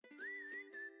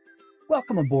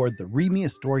Welcome aboard the Read Me a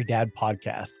Story Dad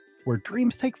podcast, where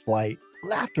dreams take flight,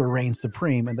 laughter reigns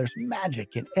supreme, and there's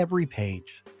magic in every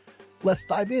page. Let's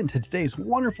dive into today's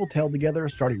wonderful tale together,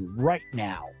 starting right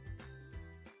now.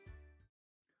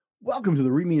 Welcome to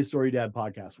the Read Me a Story Dad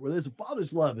podcast, where there's a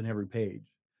father's love in every page.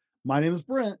 My name is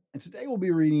Brent, and today we'll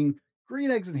be reading Green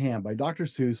Eggs and Ham by Dr.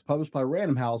 Seuss, published by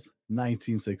Random House,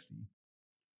 1960.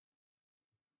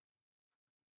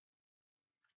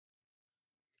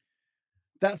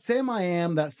 That Sam I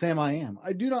am, that Sam I am.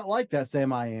 I do not like that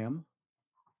Sam I am.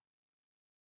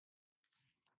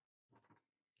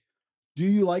 Do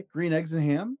you like green eggs and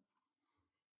ham?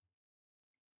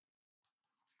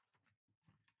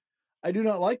 I do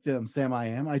not like them, Sam I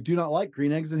am. I do not like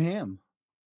green eggs and ham.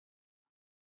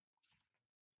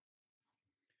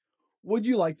 Would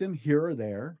you like them here or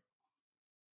there?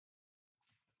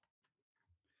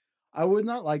 I would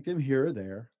not like them here or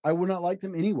there. I would not like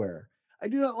them anywhere. I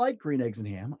do not like green eggs and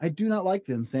ham. I do not like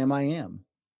them, Sam I am.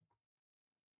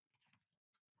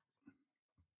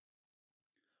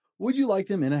 Would you like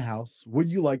them in a house?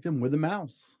 Would you like them with a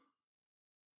mouse?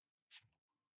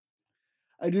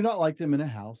 I do not like them in a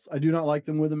house. I do not like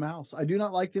them with a mouse. I do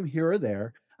not like them here or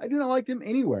there. I do not like them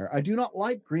anywhere. I do not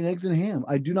like green eggs and ham.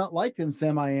 I do not like them,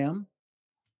 Sam I am.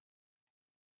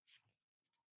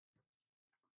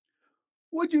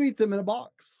 Would you eat them in a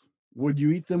box? Would you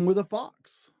eat them with a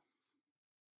fox?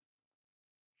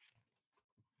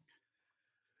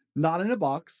 Not in a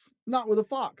box, not with a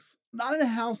fox, not in a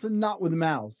house, and not with a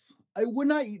mouse. I would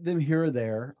not eat them here or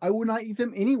there. I would not eat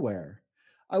them anywhere.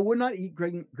 I would not eat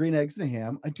green eggs and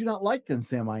ham. I do not like them,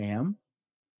 Sam I am.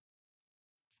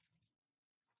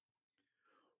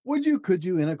 Would you, could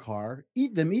you in a car?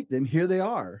 Eat them, here they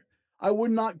are. I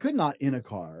would not, could not in a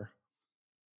car.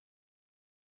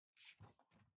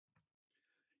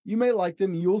 You may like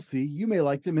them, you'll see. You may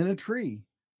like them in a tree.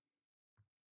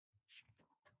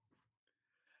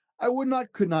 I would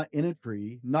not, could not in a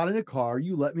tree, not in a car,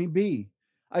 you let me be.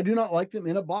 I do not like them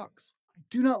in a box. I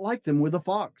do not like them with a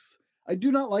fox. I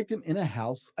do not like them in a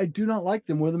house. I do not like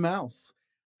them with a mouse.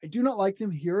 I do not like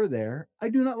them here or there. I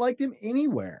do not like them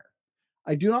anywhere.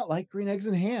 I do not like green eggs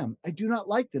and ham. I do not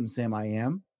like them, Sam I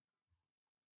am.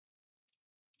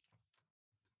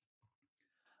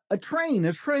 A train,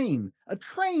 a train, a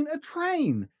train, a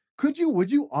train. Could you,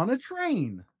 would you on a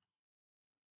train?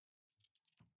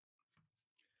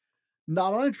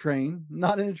 Not on a train,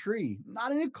 not in a tree,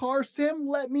 not in a car, Sam,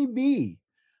 let me be.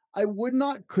 I would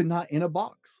not, could not in a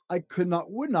box. I could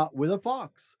not, would not with a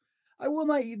fox. I will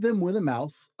not eat them with a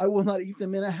mouse. I will not eat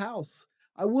them in a house.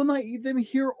 I will not eat them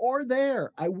here or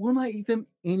there. I will not eat them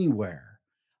anywhere.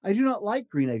 I do not like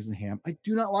green eggs and ham. I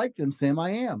do not like them, Sam I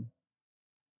am.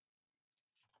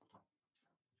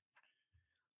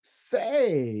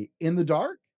 Say, in the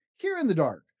dark? Here in the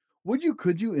dark. Would you,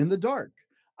 could you in the dark?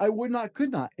 I would not,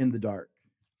 could not in the dark.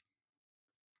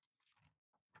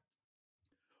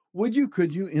 Would you,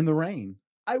 could you in the rain?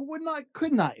 I would not,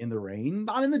 could not in the rain,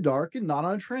 not in the dark and not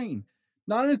on a train,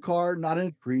 not in a car, not in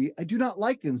a tree. I do not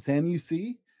like them, Sam, you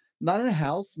see. Not in a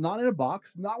house, not in a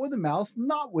box, not with a mouse,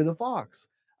 not with a fox.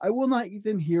 I will not eat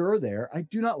them here or there. I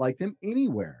do not like them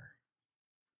anywhere.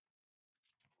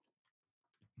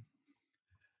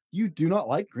 You do not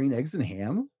like green eggs and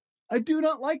ham? I do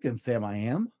not like them, Sam I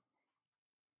am.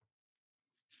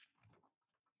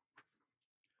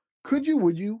 Could you,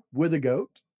 would you, with a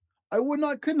goat? I would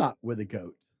not, could not with a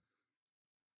goat.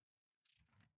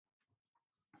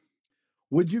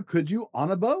 Would you, could you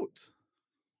on a boat?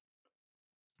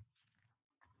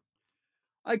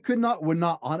 I could not, would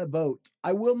not on a boat.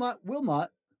 I will not,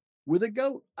 with a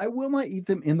goat. I will not eat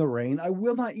them in the rain. I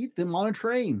will not eat them on a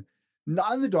train.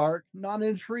 Not in the dark, not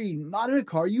in a tree, not in a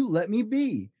car. You let me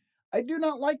be. I do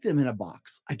not like them in a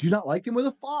box. I do not like them with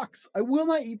a fox. I will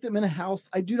not eat them in a house.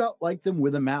 I do not like them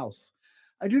with a mouse.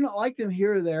 I do not like them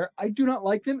here or there. I do not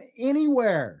like them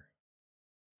anywhere.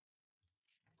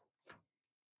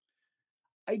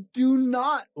 I do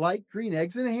not like green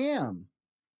eggs and ham.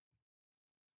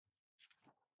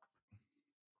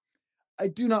 I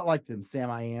do not like them, Sam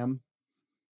I am.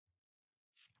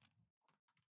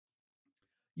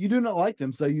 You do not like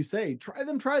them, so you say, try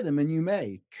them, and you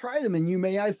may. Try them, and you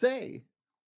may, I say.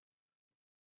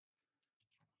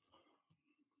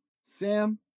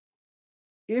 Sam,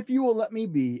 if you will let me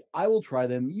be, I will try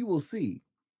them, you will see.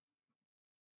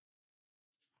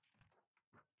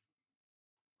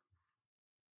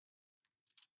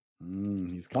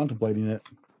 He's contemplating it.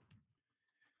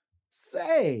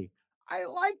 Say, I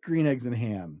like green eggs and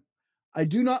ham. I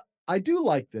do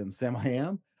like them, Sam I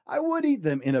am. I would eat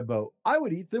them in a boat. I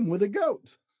would eat them with a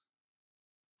goat.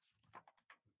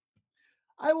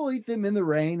 I will eat them in the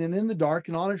rain and in the dark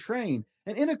and on a train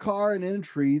and in a car and in a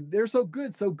tree. They're so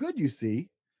good, you see.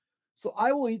 So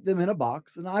I will eat them in a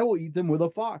box and I will eat them with a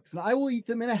fox and I will eat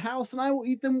them in a house and I will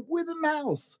eat them with a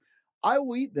mouse. I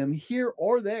will eat them here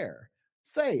or there.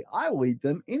 Say, I will eat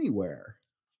them anywhere.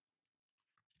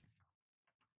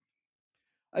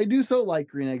 I do so like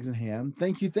green eggs and ham.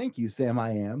 Thank you, Sam I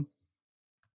am.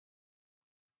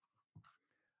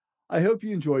 I hope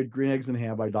you enjoyed Green Eggs and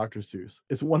Ham by Dr. Seuss.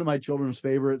 It's one of my children's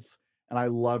favorites, and I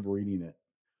love reading it.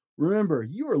 Remember,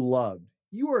 you are loved,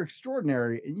 you are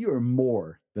extraordinary, and you are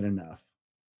more than enough.